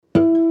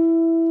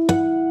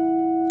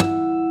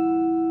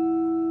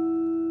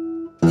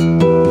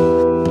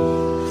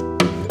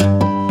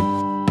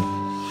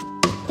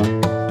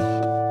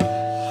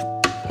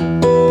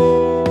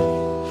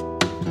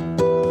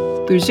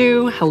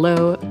Bonjour,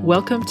 hello,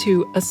 welcome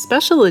to a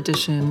special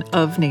edition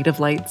of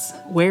Native Lights,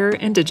 where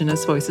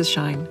Indigenous voices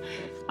shine.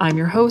 I'm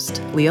your host,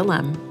 Leah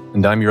Lem.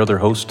 And I'm your other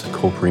host,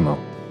 Cole Primo.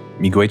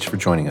 Miigwech for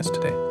joining us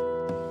today.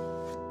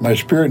 My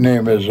spirit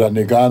name is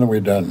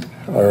Niganawidun,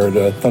 or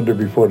the Thunder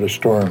Before the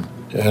Storm,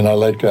 and I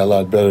like that a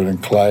lot better than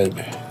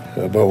Clyde.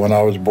 But when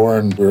I was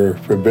born, we were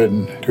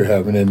forbidden to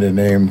have an Indian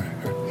name,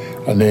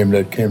 a name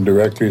that came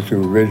directly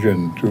through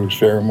vision, through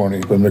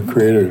ceremony, from the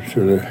Creator to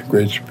the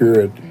Great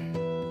Spirit.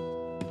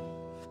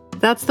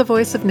 That's the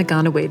voice of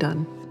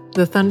Niganawidun,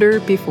 the Thunder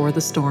Before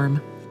the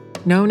Storm,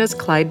 known as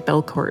Clyde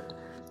Belcourt,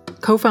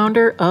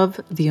 co-founder of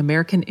the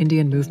American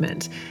Indian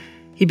Movement.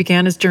 He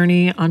began his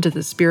journey onto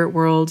the spirit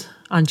world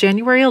on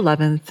January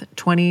 11th,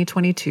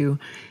 2022.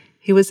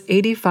 He was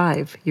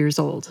 85 years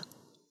old.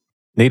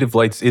 Native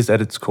Lights is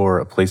at its core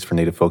a place for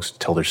Native folks to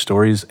tell their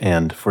stories,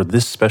 and for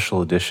this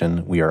special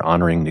edition, we are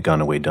honoring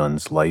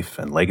Niganawidun's life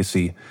and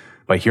legacy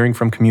by hearing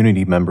from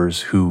community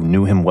members who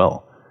knew him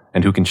well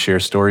and who can share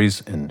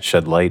stories and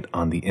shed light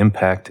on the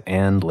impact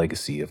and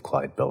legacy of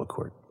Clyde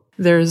Belcourt.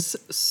 There's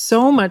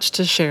so much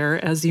to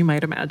share, as you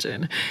might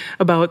imagine,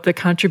 about the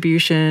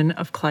contribution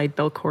of Clyde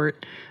Belcourt.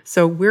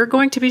 So we're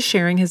going to be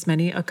sharing his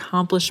many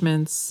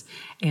accomplishments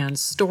and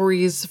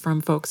stories from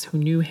folks who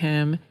knew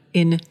him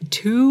in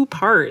two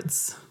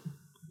parts.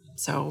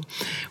 So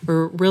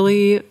we're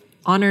really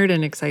honored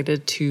and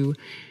excited to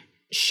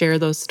share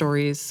those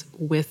stories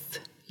with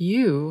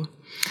you.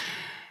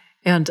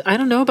 And I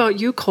don't know about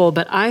you, Cole,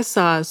 but I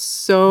saw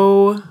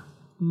so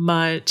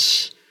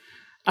much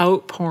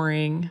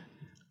outpouring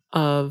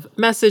of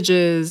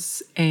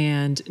messages,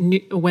 and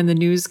when the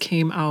news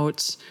came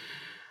out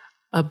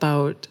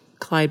about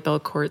Clyde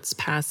Belcourt's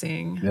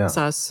passing, I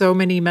saw so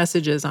many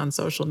messages on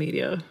social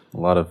media. A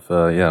lot of,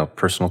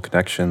 personal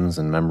connections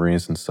and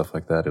memories and stuff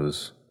like that. It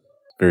was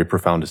very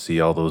profound to see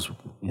all those,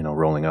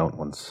 rolling out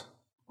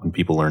when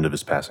people learned of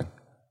his passing.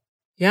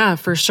 Yeah,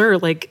 for sure.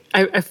 Like,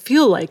 I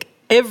feel like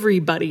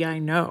everybody I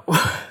know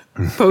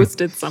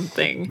posted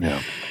something. Yeah.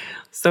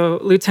 So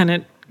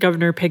Lieutenant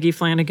Governor Peggy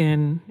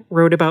Flanagan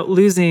wrote about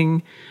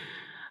losing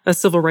a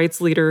civil rights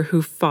leader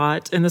who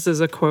fought, and this is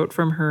a quote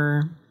from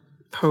her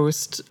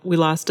post, "We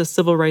lost a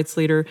civil rights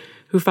leader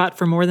who fought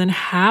for more than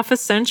half a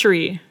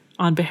century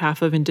on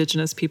behalf of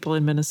Indigenous people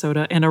in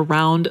Minnesota and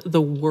around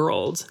the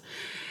world."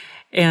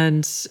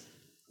 And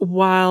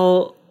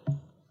while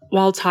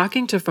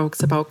talking to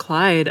folks about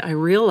Clyde, I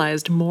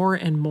realized more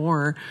and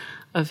more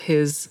of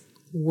his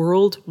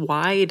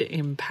worldwide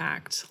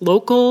impact,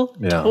 local,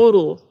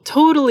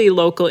 totally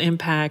local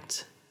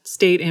impact,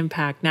 state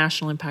impact,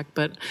 national impact,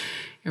 but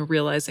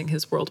realizing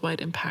his worldwide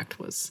impact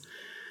was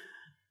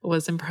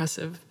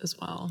impressive as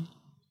well.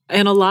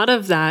 And a lot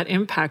of that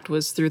impact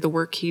was through the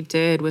work he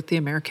did with the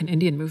American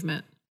Indian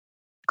Movement.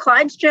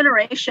 Clyde's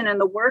generation and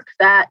the work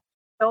that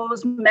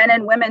those men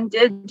and women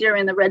did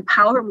during the Red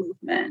Power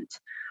movement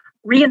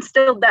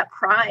reinstilled that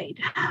pride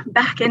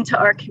back into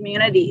our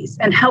communities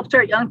and helped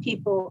our young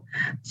people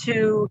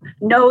to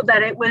know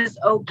that it was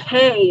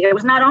okay. It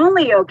was not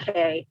only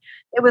okay,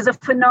 it was a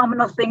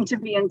phenomenal thing to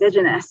be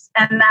Indigenous,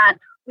 and that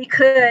we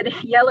could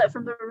yell it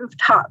from the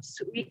rooftops.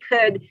 We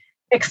could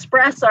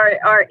express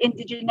our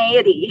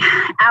indigeneity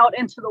out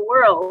into the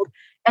world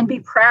and be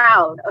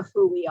proud of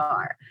who we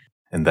are.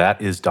 And that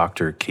is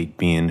Dr. Kate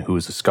Bean, who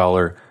is a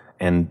scholar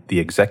and the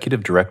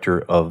executive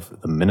director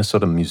of the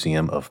Minnesota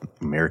Museum of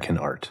American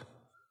Art.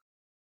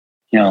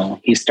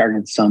 He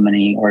started so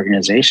many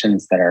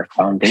organizations that are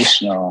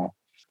foundational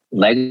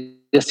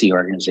legacy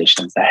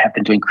organizations that have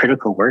been doing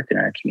critical work in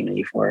our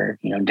community for,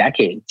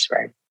 decades,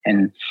 right?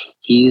 And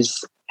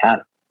he's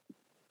at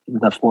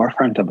the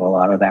forefront of a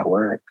lot of that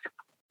work.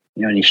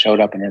 And he showed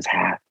up in his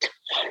hat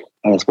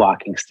and his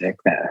walking stick,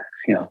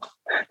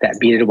 that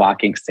beaded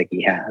walking stick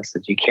he has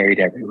that you carried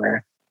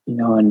everywhere,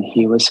 and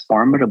he was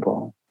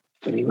formidable,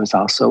 but he was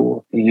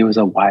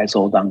a wise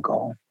old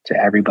uncle to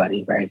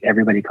everybody, right?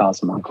 Everybody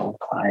calls him Uncle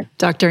Clyde.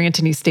 Dr.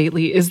 Anthony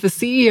Stately is the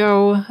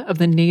CEO of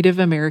the Native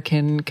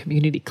American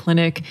Community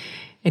Clinic,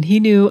 and he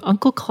knew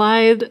Uncle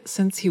Clyde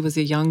since he was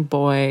a young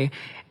boy.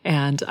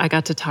 And I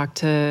got to talk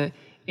to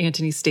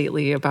Anthony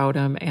Stately about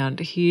him, and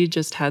he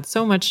just had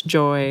so much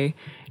joy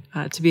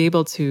to be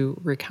able to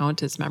recount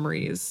his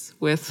memories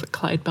with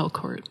Clyde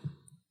Belcourt.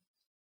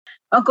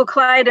 Uncle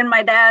Clyde and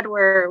my dad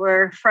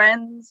were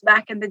friends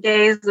back in the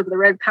days of the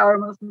Red Power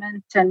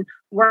movement and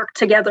worked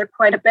together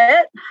quite a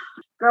bit.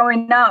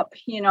 Growing up,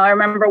 I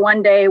remember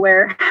one day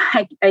where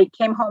I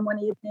came home one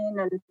evening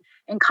and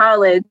in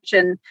college,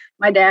 and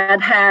my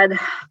dad had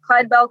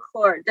Clyde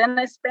Belcourt,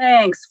 Dennis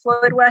Banks,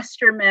 Floyd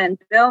Westerman,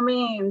 Bill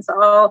Means,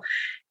 all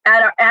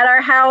at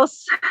our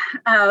house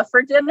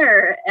for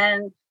dinner,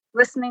 and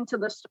listening to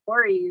the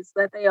stories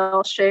that they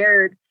all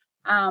shared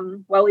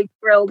while we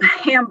grilled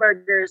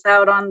hamburgers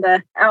out in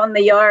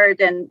the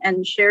yard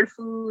and shared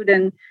food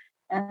and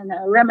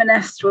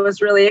reminisced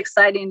was really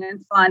exciting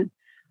and fun.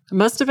 It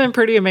must have been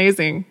pretty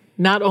amazing,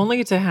 not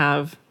only to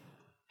have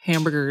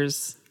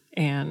hamburgers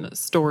and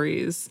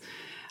stories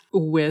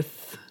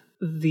with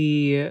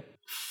the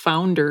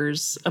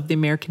founders of the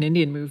American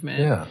Indian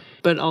movement,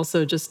 but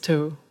also just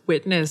to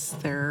witness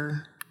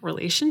their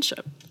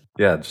relationship.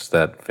 Yeah, just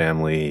that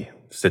family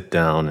sit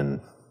down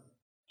and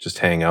just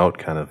hang out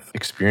kind of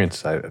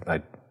experience.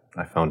 I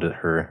found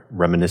her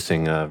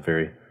reminiscing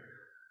very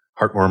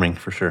heartwarming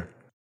for sure.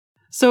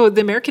 So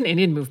the American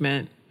Indian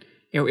movement,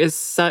 is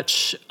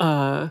such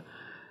a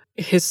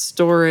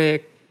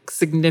historic,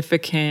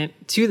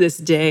 significant, to this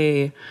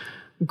day,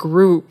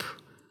 group.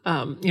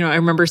 I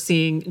remember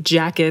seeing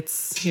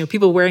jackets,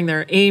 people wearing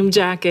their AIM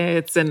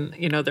jackets and,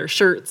 their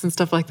shirts and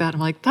stuff like that. I'm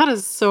like, that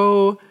is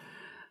so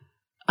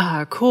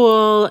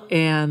cool.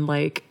 And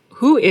like,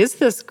 who is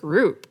this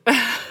group?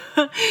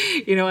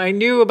 I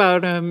knew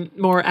about them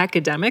more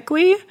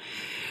academically,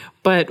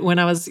 but when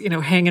I was,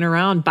 hanging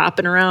around,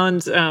 bopping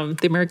around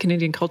the American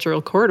Indian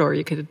Cultural Corridor,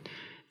 you could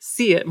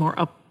see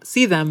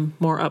them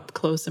more up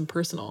close and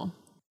personal.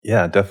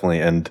 Yeah,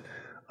 definitely. And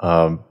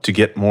to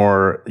get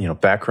more,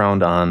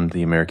 background on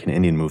the American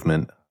Indian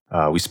movement,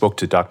 we spoke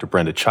to Dr.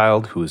 Brenda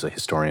Child, who is a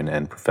historian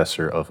and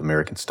professor of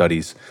American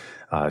Studies.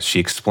 She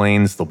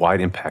explains the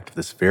wide impact of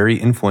this very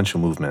influential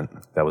movement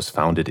that was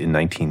founded in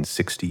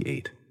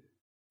 1968.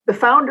 The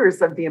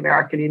founders of the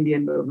American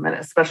Indian movement,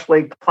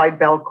 especially Clyde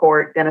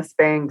Belcourt, Dennis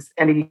Banks,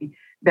 Eddie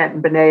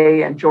Benton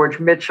Benet, and George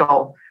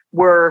Mitchell,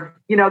 were,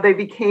 they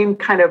became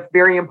kind of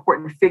very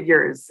important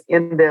figures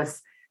in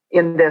this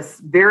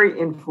very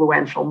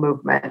influential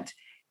movement.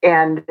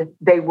 And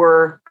they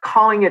were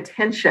calling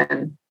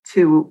attention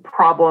to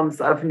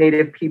problems of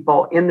Native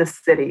people in the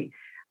city.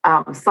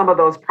 Some of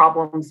those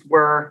problems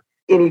were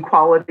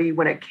inequality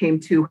when it came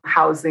to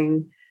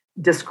housing,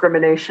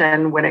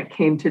 discrimination when it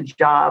came to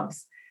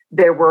jobs.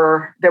 There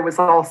was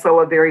also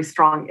a very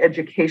strong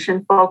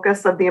education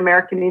focus of the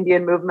American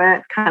Indian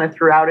movement kind of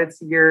throughout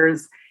its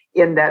years,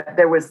 in that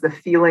there was the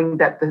feeling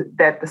that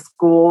the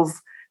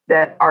schools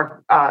that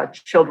our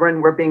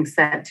children were being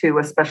sent to,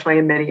 especially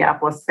in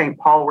Minneapolis, St.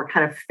 Paul, were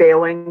kind of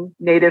failing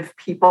Native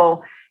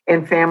people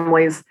and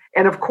families.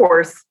 And of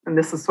course, and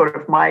this is sort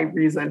of my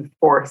reason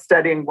for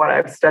studying what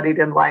I've studied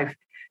in life,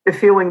 the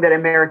feeling that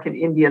American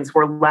Indians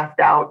were left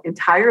out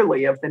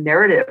entirely of the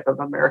narrative of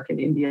American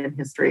Indian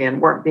history and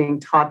weren't being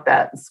taught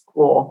that in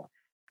school.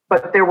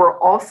 But there were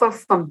also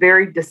some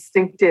very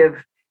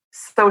distinctive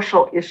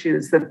social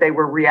issues that they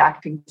were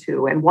reacting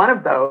to. And one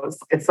of those,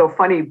 it's so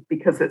funny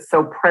because it's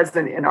so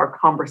present in our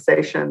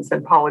conversations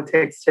and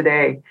politics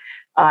today,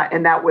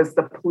 and that was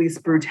the police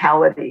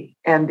brutality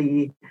and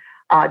the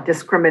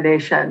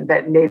discrimination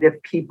that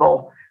Native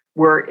people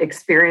were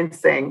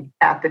experiencing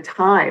at the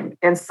time.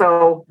 And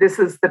so this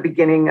is the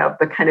beginning of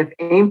the kind of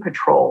AIM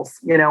patrols,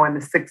 in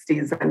the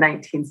 60s and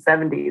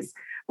 1970s,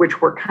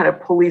 which were kind of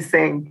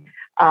policing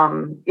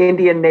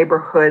Indian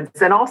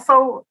neighborhoods and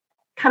also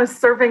kind of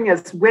serving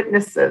as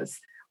witnesses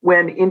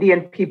when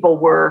Indian people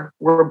were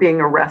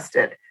being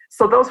arrested.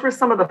 So those were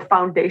some of the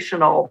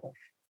foundational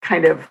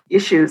kind of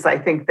issues, I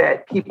think,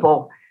 that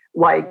people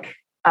like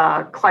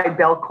Clyde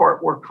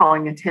Belcourt were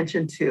calling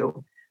attention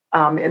to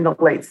in the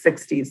late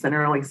 60s and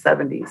early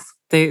 70s.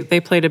 They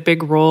played a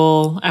big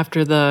role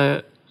after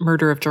the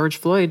murder of George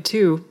Floyd,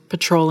 too,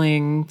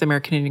 patrolling the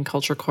American Indian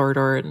Culture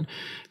Corridor and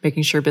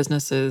making sure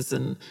businesses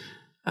and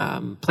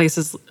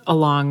places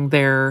along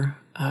there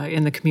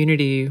in the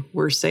community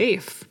were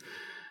safe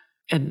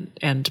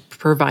and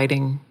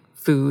providing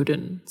food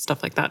and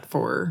stuff like that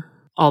for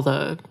all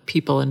the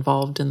people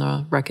involved in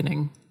the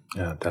reckoning.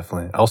 Yeah,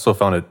 definitely. I also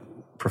found it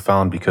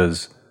profound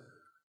because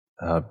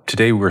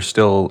today we're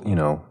still,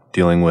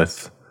 dealing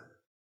with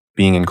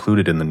being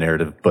included in the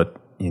narrative, but,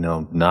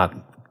 not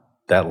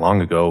that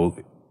long ago,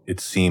 it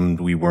seemed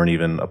we weren't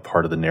even a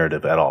part of the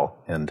narrative at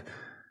all. And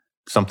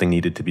something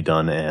needed to be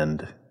done,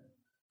 and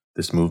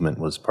this movement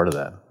was part of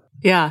that.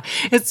 Yeah,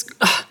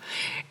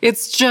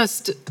 it's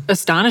just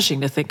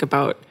astonishing to think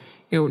about,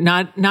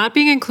 not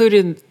being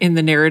included in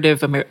the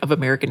narrative of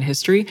American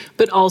history,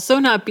 but also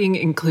not being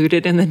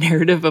included in the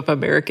narrative of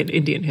American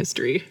Indian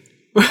history.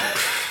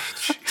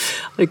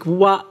 Like,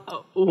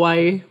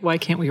 why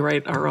can't we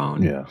write our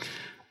own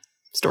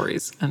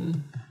stories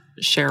and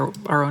share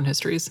our own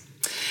histories?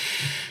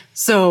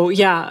 So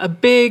yeah, a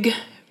big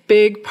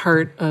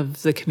part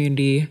of the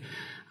community,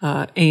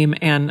 AIM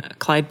and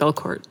Clyde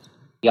Belcourt.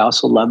 He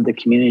also loved the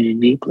community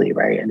deeply,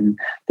 right? And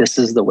this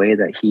is the way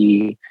that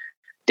he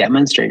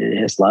demonstrated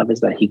his love,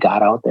 is that he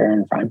got out there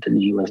in front and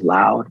he was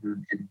loud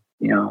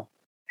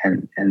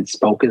and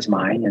spoke his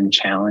mind and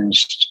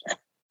challenged,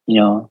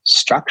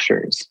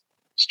 structures,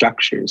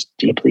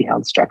 deeply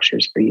held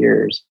structures for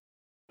years.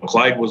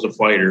 Clyde was a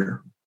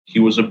fighter. He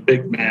was a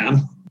big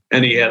man,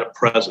 and he had a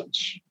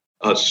presence,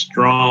 a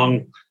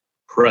strong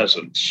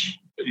presence.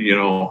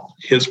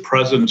 His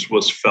presence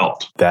was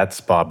felt. That's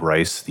Bob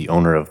Rice, the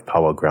owner of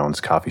Powwow Grounds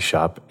Coffee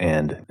Shop,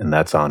 and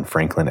that's on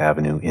Franklin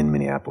Avenue in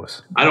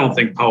Minneapolis. I don't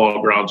think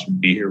Powwow Grounds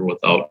would be here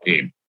without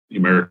AIM, the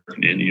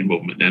American Indian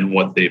Movement, and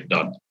what they've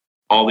done.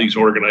 All these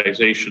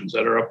organizations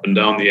that are up and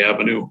down the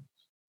avenue,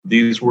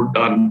 these were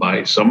done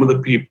by some of the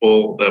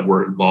people that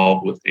were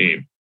involved with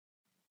AIM,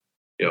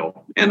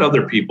 and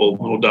other people,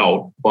 no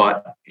doubt,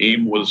 but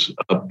AIM was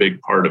a big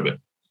part of it.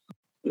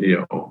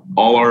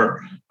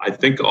 I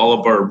think all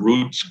of our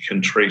roots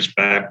can trace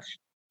back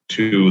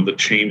to the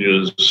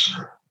changes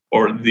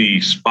or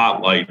the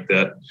spotlight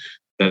that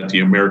the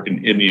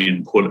American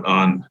Indian put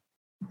on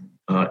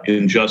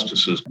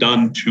injustices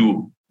done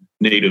to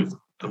Native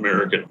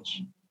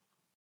Americans.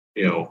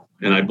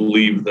 And I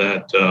believe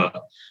that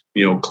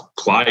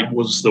Clyde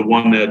was the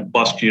one that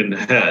busted you in the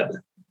head,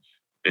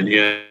 and he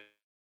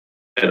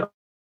had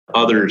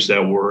others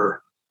that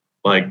were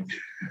like,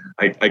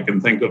 I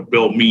can think of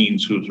Bill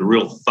Means, who's a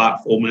real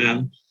thoughtful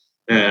man,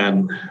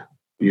 and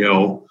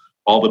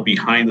all the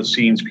behind the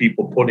scenes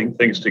people putting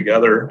things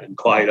together, and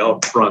Clyde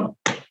out front,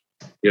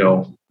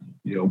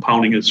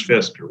 pounding his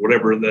fist or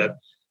whatever that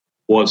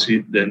was, he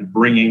then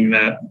bringing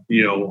that,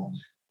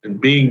 and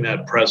being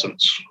that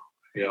presence,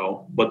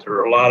 but there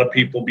are a lot of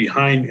people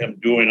behind him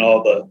doing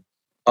all the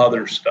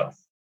other stuff.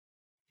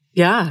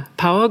 Yeah,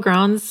 Powwow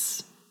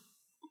Grounds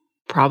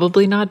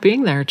probably not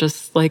being there,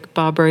 just like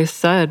Bob Rice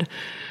said,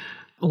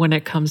 when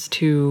it comes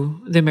to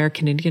the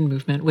American Indian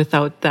movement.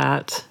 Without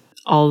that,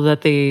 all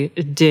that they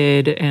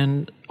did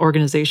and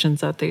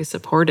organizations that they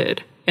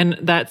supported. And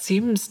that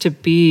seems to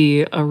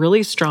be a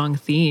really strong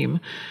theme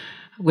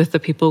with the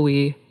people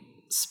we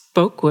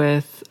spoke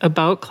with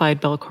about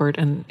Clyde Belcourt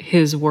and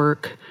his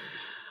work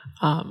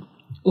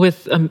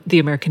with the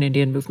American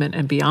Indian movement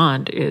and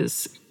beyond,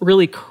 is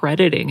really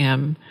crediting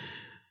him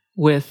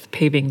with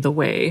paving the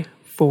way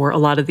for a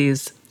lot of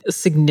these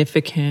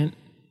significant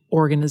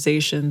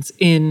organizations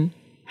in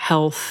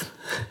health,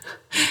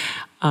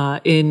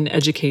 in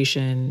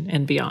education,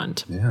 and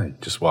beyond. Yeah, you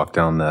just walk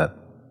down that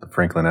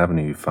Franklin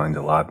Avenue, you find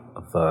a lot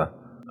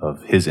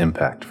of his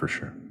impact for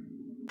sure.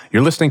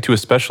 You're listening to a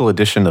special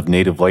edition of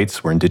Native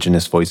Lights, where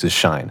Indigenous voices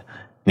shine.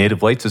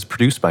 Native Lights is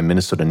produced by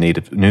Minnesota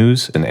Native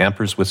News and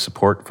Ampers with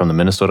support from the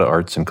Minnesota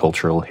Arts and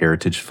Cultural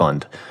Heritage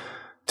Fund.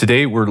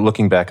 Today, we're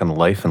looking back on the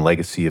life and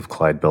legacy of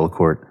Clyde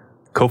Belcourt,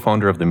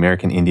 co-founder of the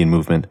American Indian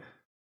Movement.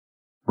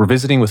 We're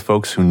visiting with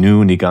folks who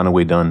knew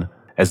Niigaanaway Dun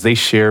as they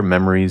share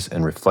memories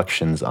and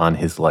reflections on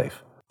his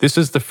life. This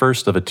is the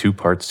first of a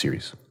two-part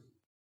series.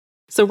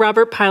 So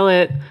Robert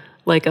Pilot,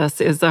 like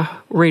us, is a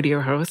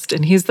radio host,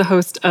 and he's the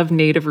host of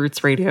Native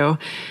Roots Radio.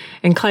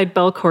 And Clyde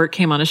Belcourt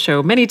came on a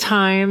show many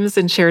times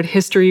and shared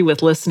history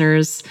with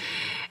listeners.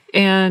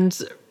 And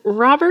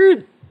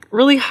Robert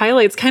really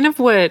highlights kind of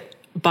what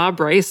Bob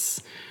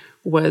Rice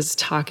was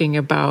talking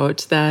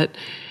about, that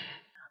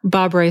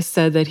Bob Rice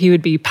said that he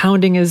would be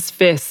pounding his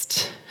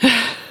fist,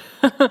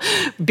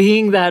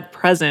 being that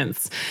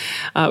presence,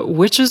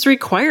 which is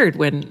required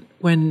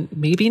when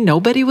maybe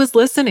nobody was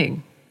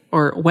listening,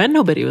 or when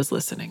nobody was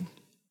listening.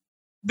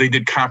 They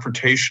did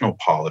confrontational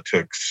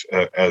politics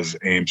as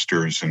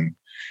Amesters, and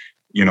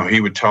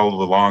he would tell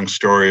the long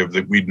story of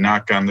that we'd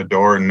knock on the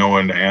door and no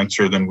one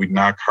answered, then we'd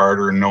knock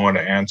harder and no one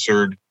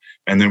answered,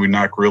 and then we'd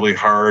knock really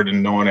hard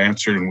and no one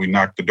answered, and we'd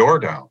knock the door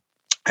down.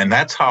 And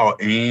that's how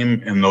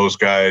AIM and those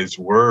guys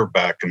were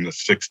back in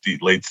the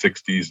late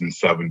 60s and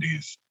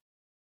 70s.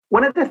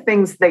 One of the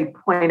things they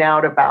point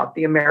out about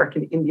the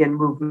American Indian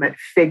movement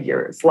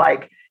figures,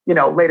 like,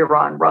 later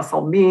on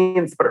Russell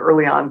Means, but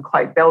early on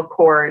Clyde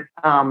Belcourt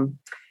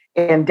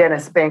and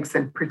Dennis Banks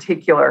in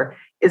particular,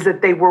 is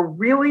that they were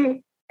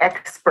really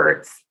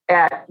experts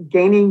at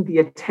gaining the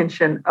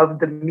attention of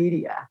the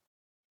media.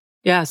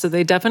 Yeah, so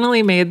they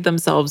definitely made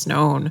themselves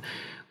known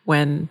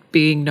when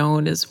being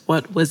known is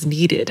what was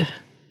needed.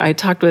 I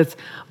talked with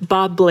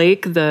Bob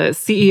Blake, the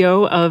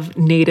CEO of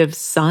Native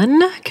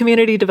Sun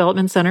Community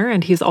Development Center,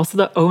 and he's also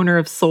the owner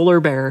of Solar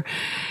Bear.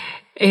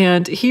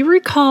 And he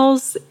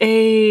recalls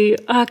a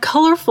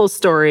colorful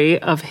story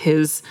of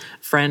his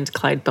friend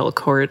Clyde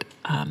Belcourt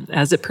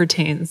as it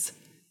pertains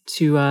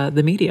to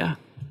the media.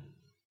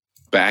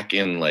 Back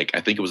in I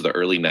think it was the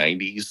early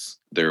 90s,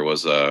 it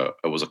was a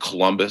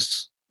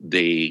Columbus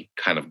Day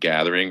kind of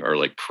gathering or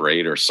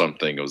parade or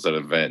something. It was an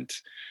event.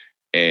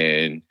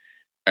 And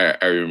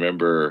I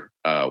remember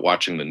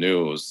watching the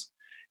news,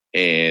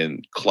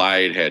 and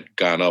Clyde had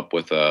gone up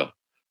with some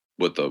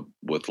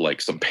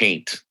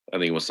paint. I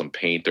think it was some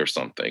paint or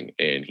something,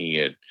 and he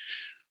had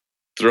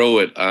throw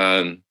it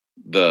on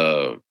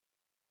the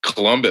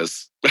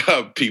Columbus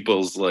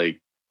people's their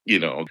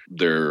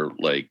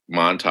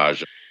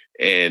montage,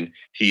 and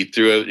he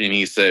threw it and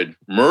he said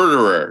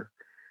murderer,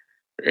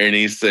 and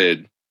he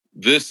said,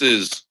 "This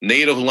is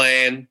native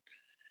land."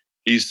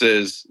 He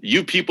says,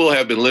 "You people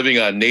have been living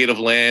on native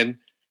land,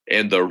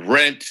 and the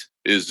rent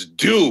is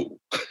due."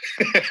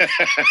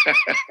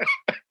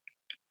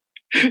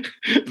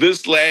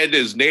 This land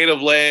is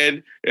native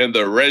land, and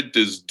the rent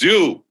is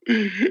due.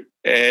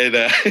 And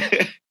that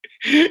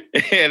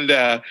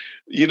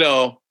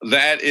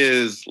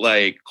is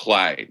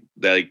Clyde.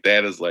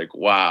 That is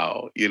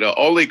wow.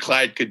 Only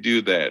Clyde could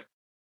do that.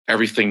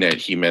 Everything that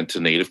he meant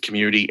to Native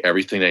community,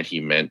 everything that he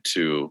meant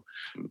to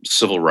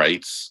civil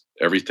rights,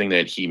 everything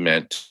that he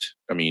meant.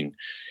 I mean,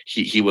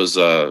 he was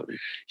our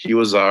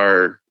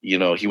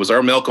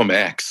Malcolm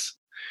X,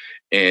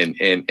 and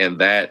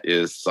that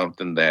is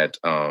something that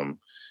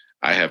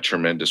I have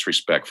tremendous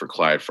respect for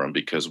Clyde from,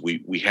 because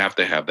we have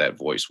to have that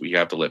voice. We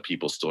have to let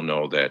people still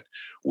know that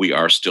we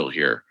are still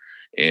here.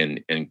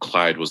 And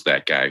Clyde was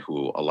that guy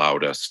who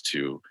allowed us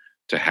to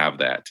have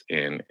that.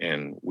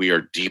 And we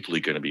are deeply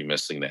going to be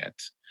missing that.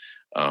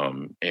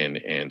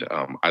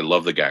 I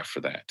love the guy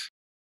for that.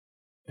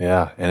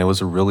 Yeah, and it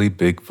was a really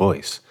big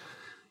voice.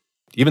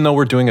 Even though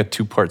we're doing a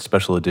 2-part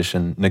special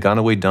edition,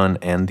 Naganaway Dunn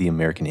and the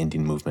American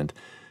Indian Movement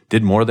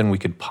did more than we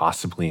could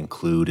possibly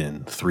include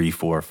in 3,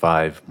 4,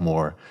 5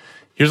 more.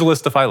 Here's a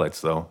list of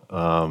highlights,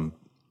 though.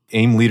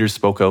 AIM leaders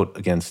spoke out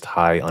against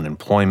high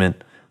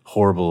unemployment,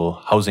 horrible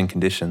housing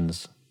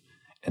conditions,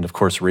 and of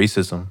course,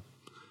 racism.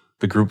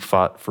 The group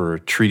fought for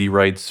treaty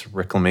rights,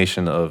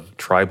 reclamation of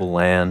tribal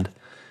land.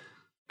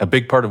 A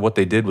big part of what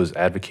they did was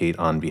advocate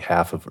on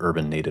behalf of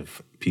urban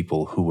Native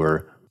people who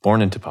were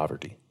born into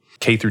poverty.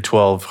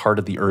 K-12 Heart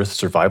of the Earth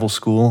Survival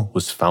School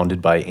was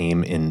founded by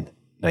AIM in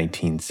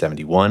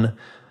 1971,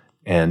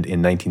 and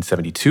in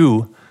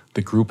 1972,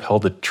 the group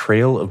held a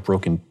Trail of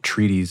Broken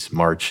Treaties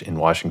march in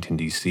Washington,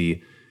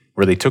 D.C.,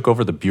 where they took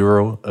over the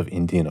Bureau of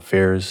Indian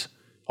Affairs,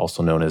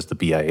 also known as the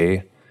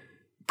BIA,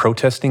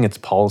 protesting its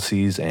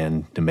policies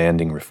and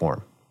demanding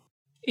reform.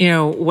 You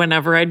know,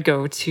 whenever I'd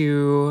go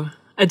to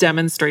a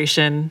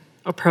demonstration,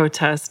 a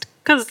protest,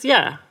 because,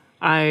 yeah,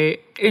 I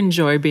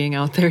enjoy being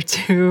out there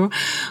too,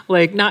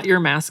 like Not Your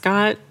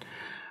Mascot,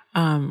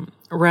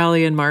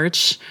 rally and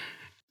march,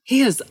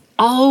 he is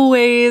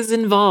always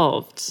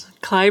involved.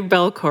 Clyde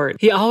Belcourt,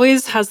 he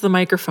always has the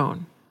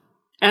microphone.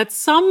 At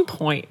some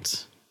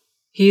point,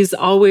 he's in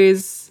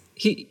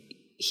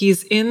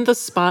the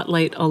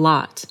spotlight a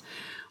lot,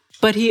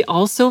 but he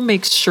also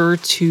made sure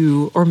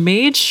to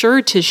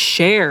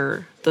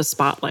share the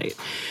spotlight,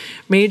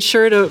 made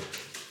sure to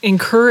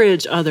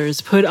encourage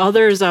others, put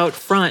others out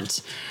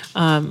front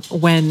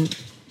when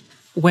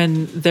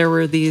there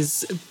were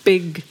these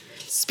big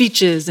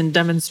speeches and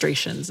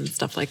demonstrations and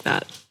stuff like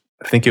that.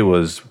 I think it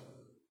was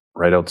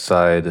right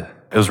outside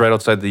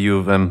the U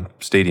of M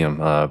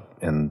stadium,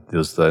 and it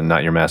was the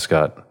Not Your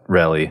Mascot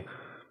rally.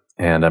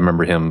 And I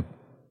remember him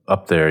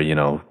up there,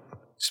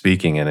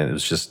 speaking, and it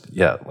was just,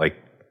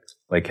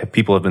 like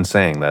people have been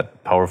saying,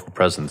 that powerful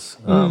presence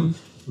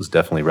was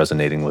definitely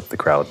resonating with the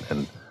crowd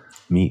and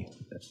me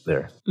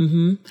there.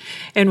 Mm-hmm.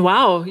 And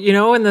wow,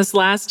 in this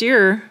last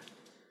year,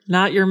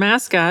 Not Your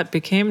Mascot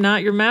became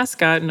Not Your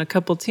Mascot in a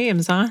couple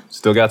teams, huh?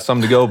 Still got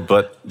some to go,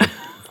 but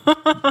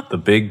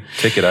the big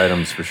ticket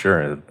items for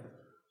sure have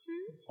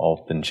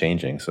all been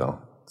changing. So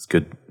it's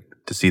good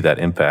to see that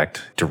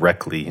impact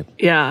directly.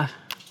 Yeah.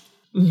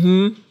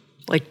 Mm-hmm.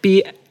 Like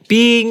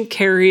being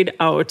carried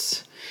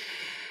out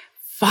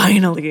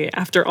finally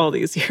after all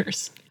these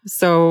years.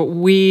 So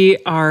we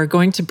are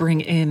going to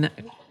bring in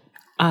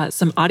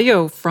some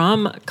audio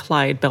from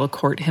Clyde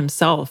Belcourt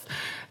himself,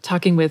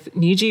 talking with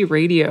Niji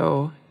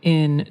Radio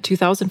in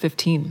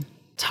 2015,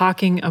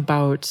 talking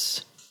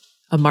about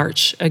a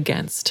march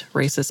against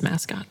racist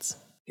mascots.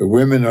 The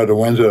women are the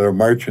ones that are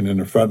marching in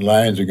the front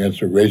lines against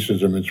the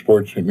racism in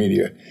sports and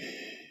media.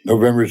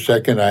 November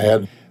 2nd, I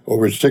had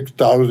over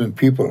 6,000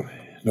 people.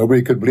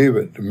 Nobody could believe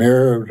it. The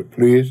mayor, the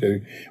police,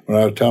 when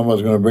I was telling them I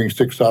was going to bring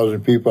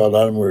 6,000 people, a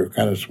lot of them were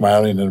kind of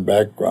smiling in the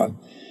background.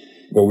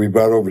 But we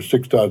brought over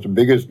 6,000, the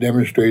biggest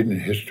demonstration in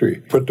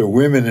history. Put the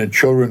women and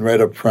children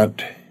right up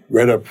front.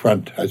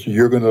 I said,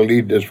 you're going to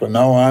lead this from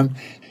now on.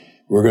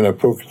 We're going to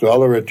focus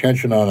all our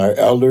attention on our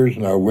elders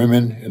and our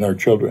women and our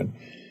children.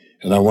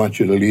 And I want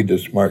you to lead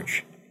this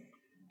march.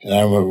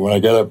 And when I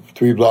got up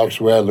 3 blocks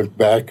away, I looked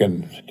back,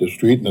 and the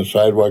street and the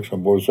sidewalks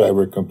on both sides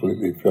were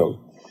completely filled.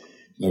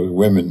 And there were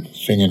women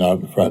singing out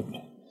in front,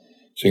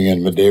 singing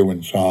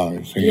Medewan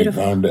song, singing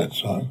Brown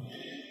Dance song.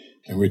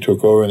 And we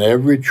took over, and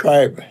every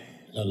tribe,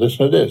 now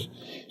listen to this,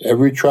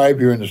 every tribe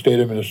here in the state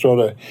of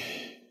Minnesota,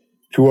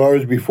 2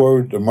 hours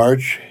before the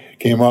march,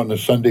 came out in the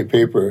Sunday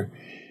paper,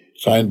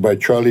 signed by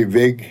Charlie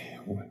Vig,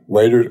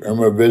 writers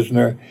Irma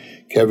Visner,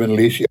 Kevin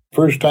Lisi.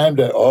 First time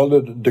that all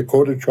the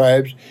Dakota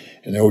tribes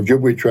and the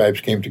Ojibwe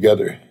tribes came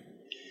together.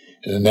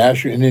 And the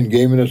National Indian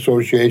Gaming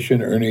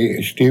Association,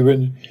 Ernie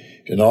Stevens,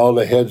 and all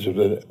the heads of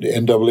the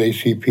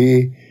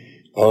NAACP,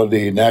 all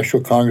the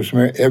national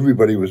congressmen,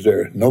 everybody was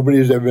there.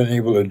 Nobody's ever been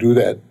able to do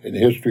that in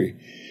history.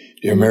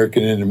 The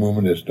American Indian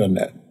Movement has done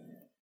that.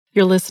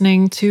 You're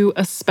listening to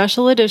a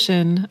special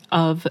edition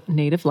of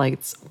Native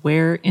Lights,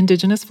 where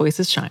Indigenous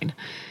voices shine.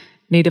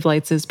 Native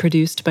Lights is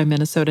produced by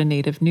Minnesota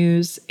Native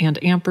News and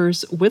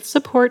Ampers with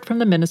support from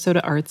the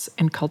Minnesota Arts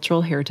and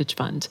Cultural Heritage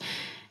Fund.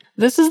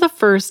 This is the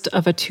first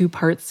of a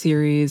 2-part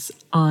series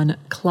on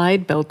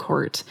Clyde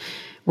Belcourt.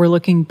 We're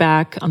looking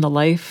back on the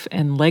life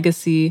and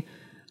legacy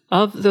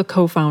of the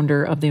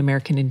co-founder of the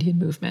American Indian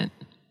Movement.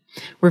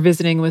 We're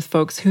visiting with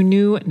folks who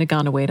knew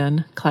Naganaway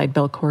Dunn, Clyde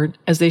Belcourt,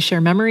 as they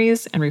share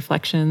memories and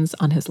reflections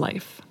on his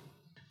life.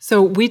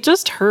 So we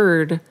just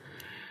heard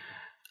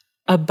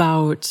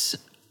about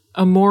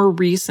a more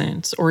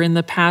recent, or in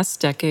the past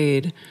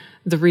decade,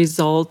 the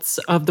results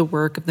of the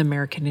work of the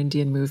American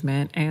Indian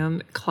Movement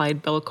and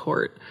Clyde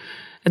Belcourt,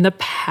 and the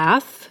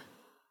path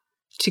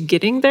to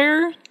getting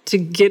there, to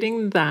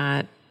getting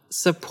that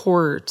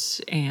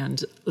support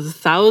and the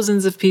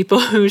thousands of people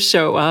who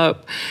show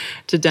up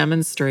to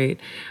demonstrate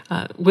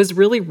was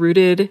really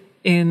rooted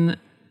in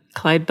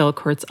Clyde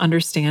Belcourt's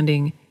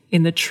understanding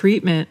in the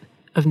treatment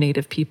of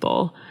Native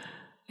people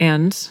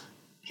and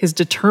his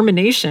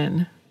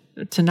determination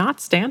to not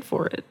stand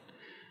for it.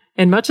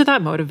 And much of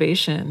that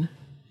motivation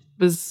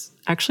was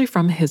actually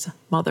from his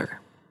mother.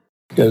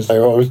 Yes, I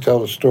always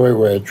tell a story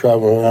where I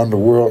travel around the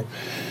world.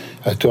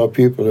 I tell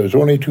people there's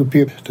only two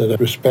people that I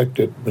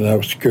respected and I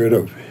was scared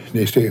of. And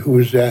they say, who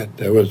is that?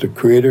 That was the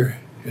Creator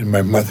and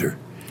my mother.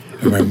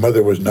 And my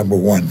mother was number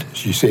one.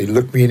 She said,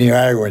 look me in the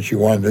eye when she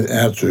wanted to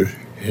answer.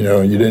 You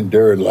know, you didn't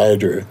dare lie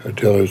to her or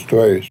tell her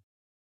stories.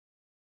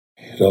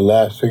 The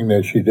last thing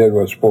that she did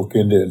was spoke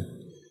Indian.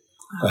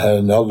 I had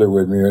an elder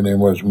with me. Her name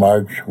was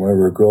Marge, one of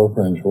her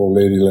girlfriends, an old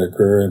lady like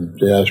her, and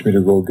they asked me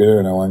to go get her,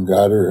 and I went and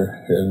got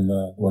her.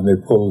 And when they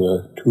pulled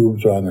the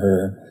tubes on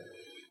her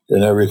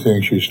and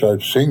everything, she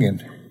started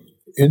singing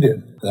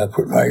Indian. And I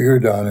put my ear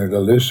down there to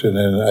listen,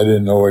 and I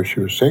didn't know what she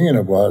was singing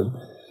about.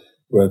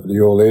 But the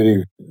old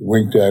lady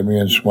winked at me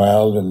and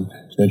smiled, and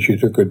then she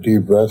took a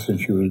deep breath, and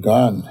she was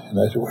gone. And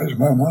I said, what is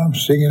my mom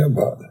singing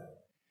about?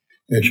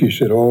 And she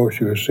said, oh,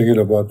 she was singing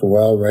about the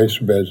wild rice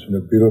beds and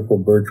the beautiful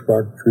birch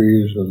bark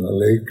trees and the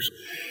lakes.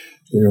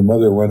 And your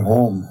mother went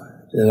home.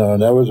 You know,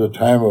 and that was a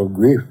time of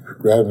grief,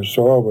 grief and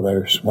sorrow, but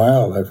I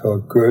smiled. I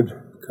felt good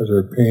because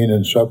her pain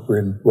and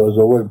suffering was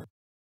over.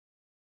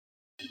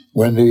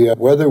 When the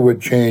weather would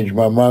change,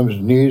 my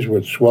mom's knees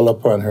would swell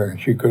up on her.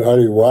 She could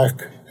hardly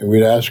walk. And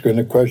we'd ask her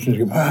the questions,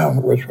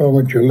 Mom, what's wrong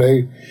with your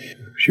leg?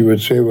 She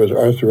would say it was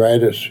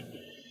arthritis.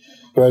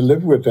 So I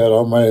lived with that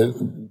all my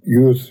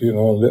youth, you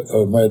know,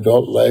 of my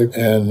adult life.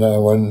 And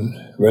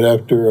right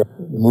after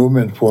the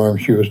movement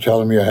formed, she was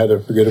telling me I had to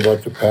forget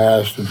about the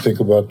past and think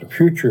about the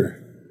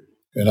future.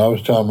 And I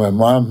was telling my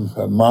mom,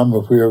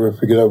 if we ever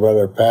forget about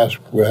our past,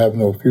 we'll have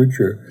no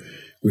future.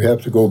 We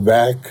have to go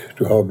back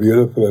to how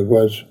beautiful it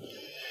was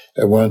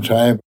at one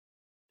time.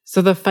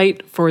 So the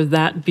fight for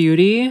that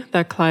beauty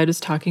that Clyde is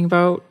talking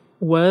about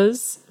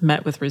was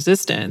met with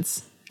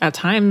resistance. At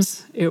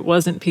times, it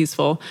wasn't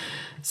peaceful.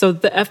 So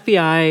the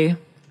FBI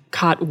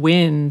caught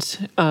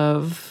wind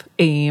of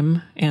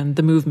AIM and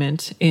the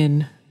movement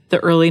in the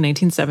early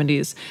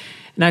 1970s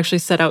and actually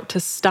set out to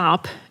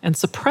stop and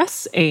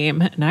suppress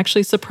AIM. And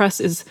actually, suppress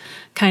is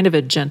kind of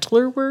a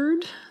gentler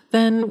word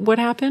than what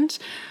happened.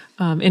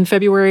 In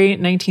February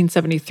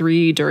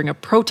 1973, during a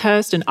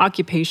protest and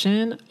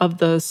occupation of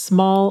the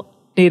small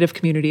Native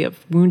community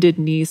of Wounded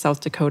Knee,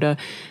 South Dakota,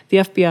 the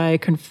FBI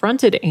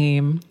confronted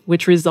AIM,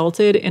 which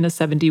resulted in a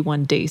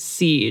 71-day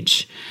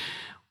siege.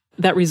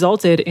 That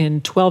resulted in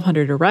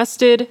 1,200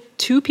 arrested,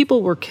 2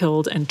 people were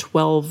killed, and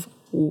 12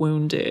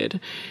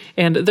 wounded.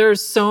 And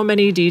there's so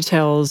many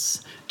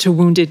details to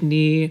Wounded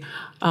Knee,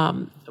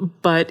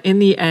 but in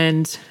the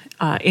end,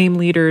 AIM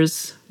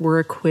leaders were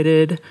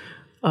acquitted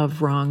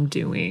of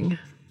wrongdoing.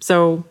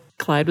 So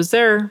Clyde was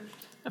there,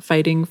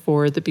 fighting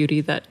for the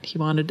beauty that he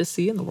wanted to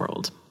see in the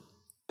world.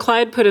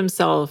 Clyde put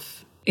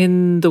himself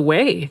in the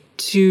way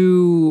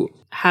to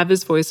have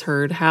his voice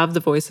heard, have the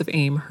voice of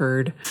AIM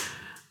heard,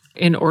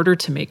 in order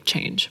to make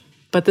change.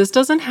 But this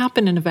doesn't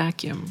happen in a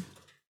vacuum.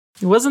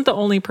 He wasn't the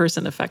only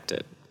person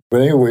affected.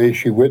 But anyway,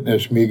 she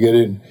witnessed me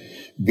getting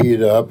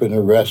beat up and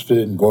arrested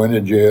and going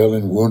to jail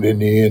and Wounded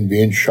Knee and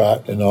being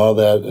shot and all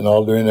that. And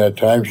all during that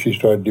time, she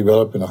started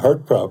developing a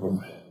heart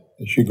problem.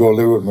 And she'd go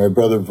live with my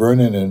brother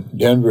Vernon in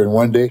Denver. And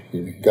one day,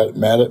 he got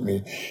mad at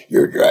me.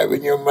 You're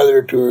driving your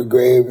mother to her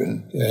grave.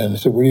 And I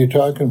said, what are you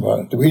talking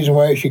about? The reason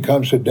why she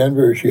comes to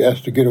Denver is she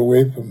has to get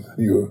away from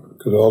you.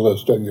 Because all that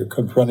stuff, you're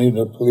confronting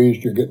the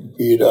police, you're getting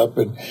beat up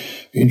and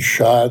being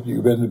shot.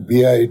 You've been the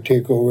BIA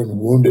takeover and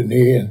Wounded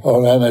Knee and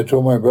all that. And I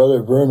told my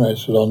brother Vernon, I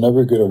said, I'll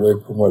never get away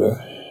from what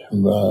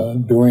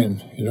I'm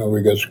doing. You know,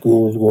 we got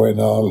schools going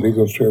on,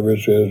 legal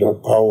services, our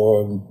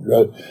power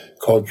and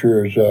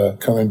culture is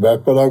coming back.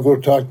 But I'll go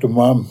talk to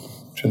Mom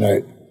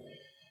tonight.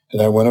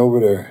 And I went over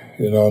there,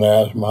 you know, and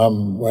I asked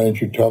Mom, why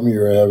didn't you tell me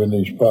you're having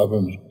these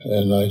problems?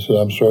 And I said,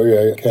 I'm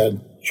sorry, I can't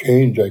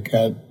change. I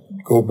can't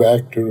go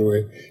back to the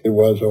way it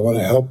was. I want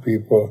to help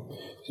people.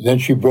 And then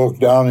she broke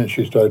down and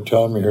she started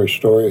telling me her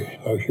story,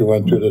 how she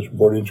went to this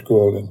boarding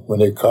school. And when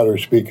they caught her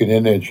speaking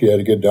Indian, she had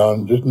to get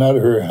down, just not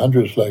her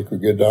hundreds like her,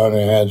 get down on her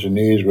hands and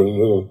knees with a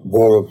little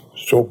bowl of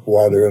soap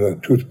water and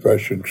a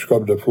toothbrush and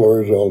scrub the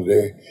floors all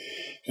day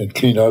and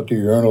clean out the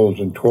urinals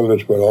and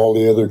toilets where all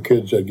the other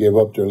kids that gave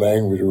up their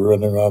language were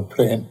running around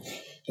playing.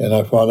 And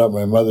I found out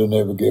my mother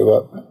never gave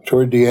up.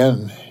 Toward the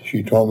end,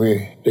 she told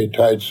me they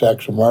tied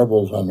sacks of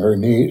marbles on her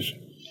knees.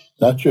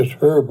 Not just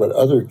her, but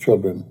other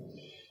children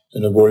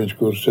in the boarding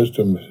school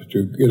system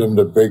to get them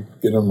to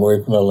get them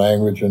away from the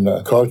language and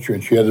the culture.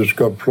 And she had to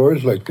scrub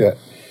floors like that.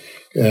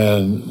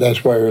 And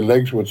that's why her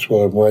legs would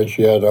swell up, why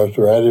she had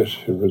arthritis.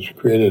 It was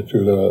created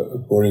through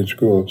the boarding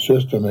school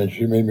system. And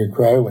she made me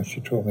cry when she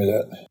told me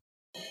that.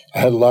 I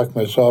had to lock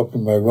myself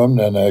in my room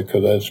that night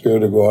because I was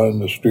scared to go out in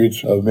the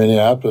streets of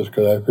Minneapolis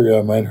because I figured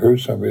I might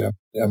hurt somebody.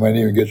 I might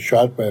even get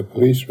shot by a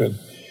policeman.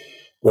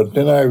 But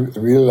then I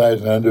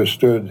realized and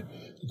understood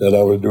that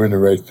I was doing the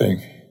right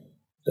thing.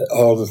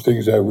 All the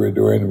things that we were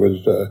doing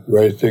was the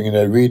right thing, and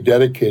I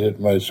rededicated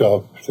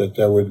myself that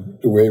was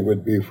the way it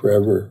would be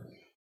forever.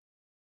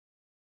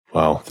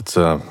 Wow, it's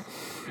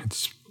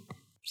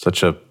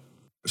such a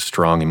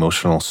strong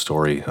emotional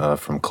story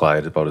from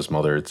Clyde about his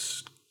mother.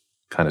 It's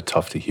kind of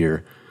tough to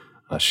hear.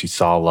 She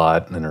saw a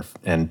lot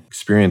and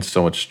experienced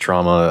so much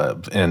trauma,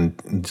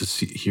 and just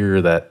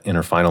hear that in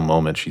her final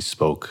moment, she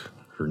spoke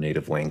her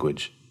native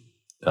language,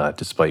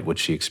 despite what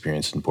she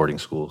experienced in boarding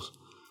schools.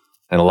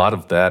 And a lot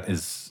of that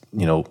is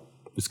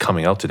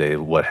coming out today.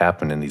 What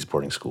happened in these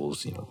boarding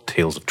schools?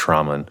 Tales of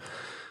trauma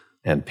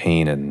and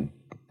pain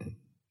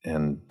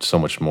and so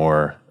much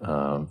more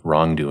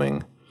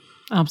wrongdoing.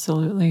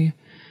 Absolutely,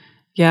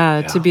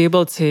 yeah. To be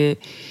able to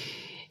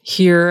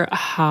hear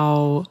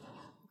how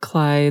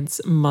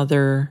Clyde's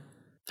mother,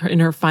 in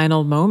her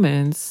final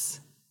moments,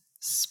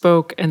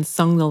 spoke and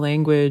sung the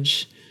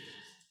language,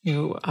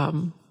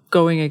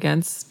 going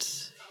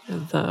against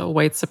the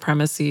white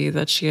supremacy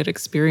that she had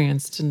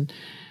experienced. And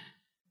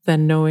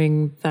then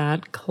knowing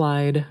that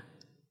Clyde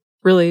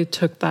really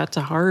took that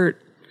to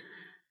heart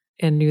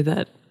and knew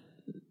that,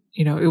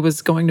 it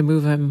was going to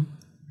move him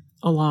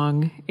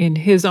along in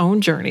his own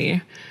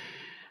journey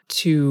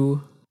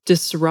to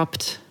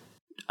disrupt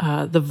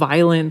the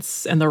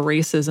violence and the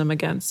racism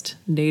against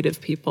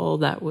Native people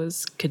that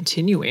was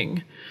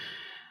continuing.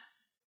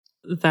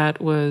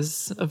 That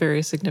was a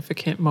very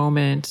significant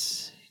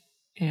moment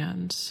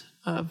and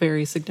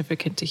very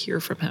significant to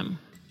hear from him.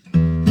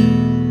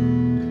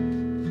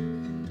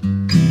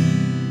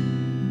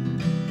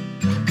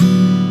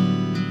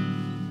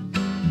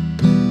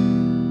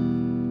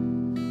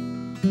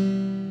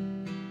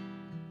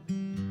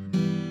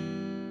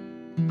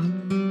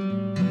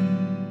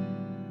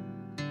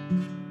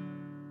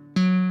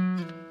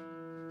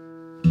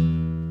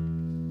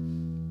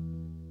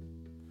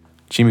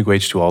 Chi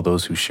miigwech to all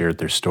those who shared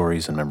their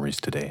stories and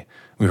memories today.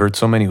 We heard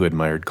so many who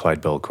admired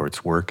Clyde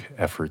Bellecourt's work,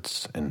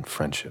 efforts, and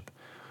friendship.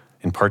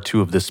 In part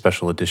 2 of this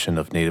special edition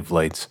of Native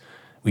Lights,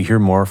 we hear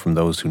more from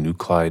those who knew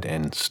Clyde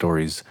and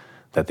stories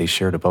that they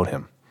shared about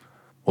him.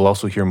 We'll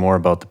also hear more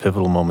about the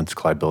pivotal moments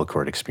Clyde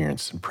Bellecourt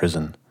experienced in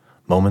prison,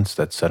 moments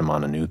that set him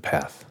on a new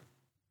path.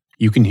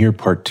 You can hear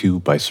part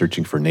 2 by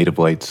searching for Native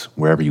Lights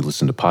wherever you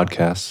listen to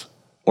podcasts,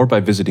 or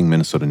by visiting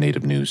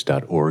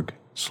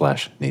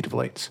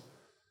minnesotanativenews.org/nativelights.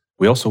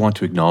 We also want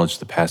to acknowledge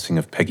the passing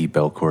of Peggy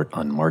Bellecourt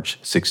on March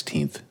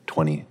 16th,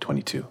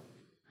 2022.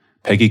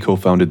 Peggy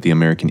co-founded the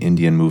American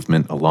Indian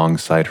Movement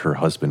alongside her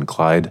husband,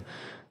 Clyde.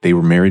 They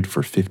were married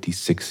for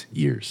 56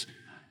 years.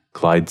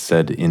 Clyde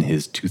said in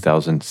his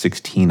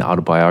 2016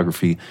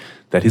 autobiography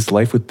that his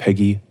life with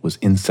Peggy was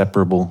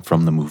inseparable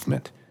from the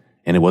movement,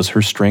 and it was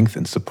her strength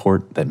and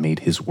support that made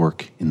his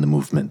work in the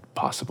movement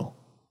possible.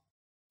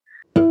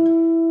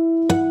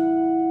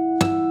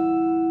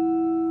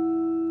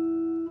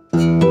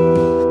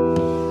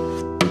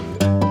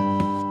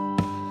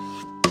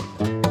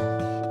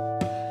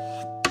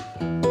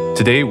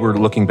 Today, we're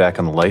looking back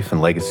on the life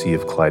and legacy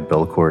of Clyde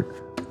Bellecourt,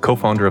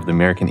 co-founder of the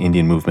American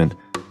Indian Movement.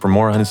 For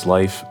more on his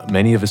life,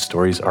 many of his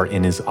stories are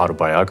in his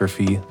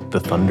autobiography, The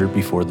Thunder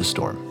Before the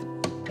Storm.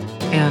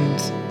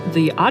 And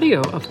the audio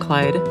of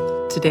Clyde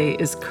today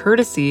is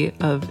courtesy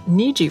of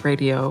Niji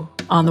Radio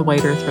on the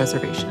White Earth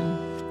Reservation.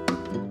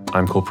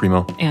 I'm Cole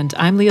Primo. And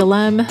I'm Leah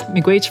Lem.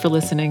 Miigwech for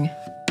listening.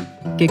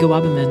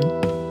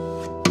 Gigawabamin.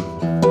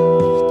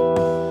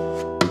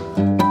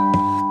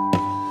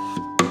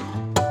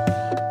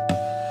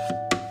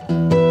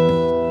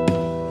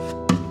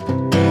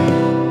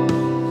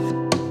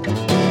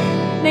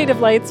 Native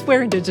Lights,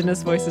 Where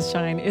Indigenous Voices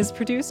Shine, is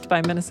produced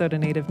by Minnesota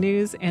Native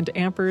News and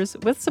Ampers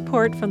with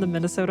support from the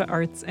Minnesota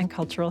Arts and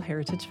Cultural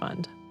Heritage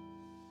Fund.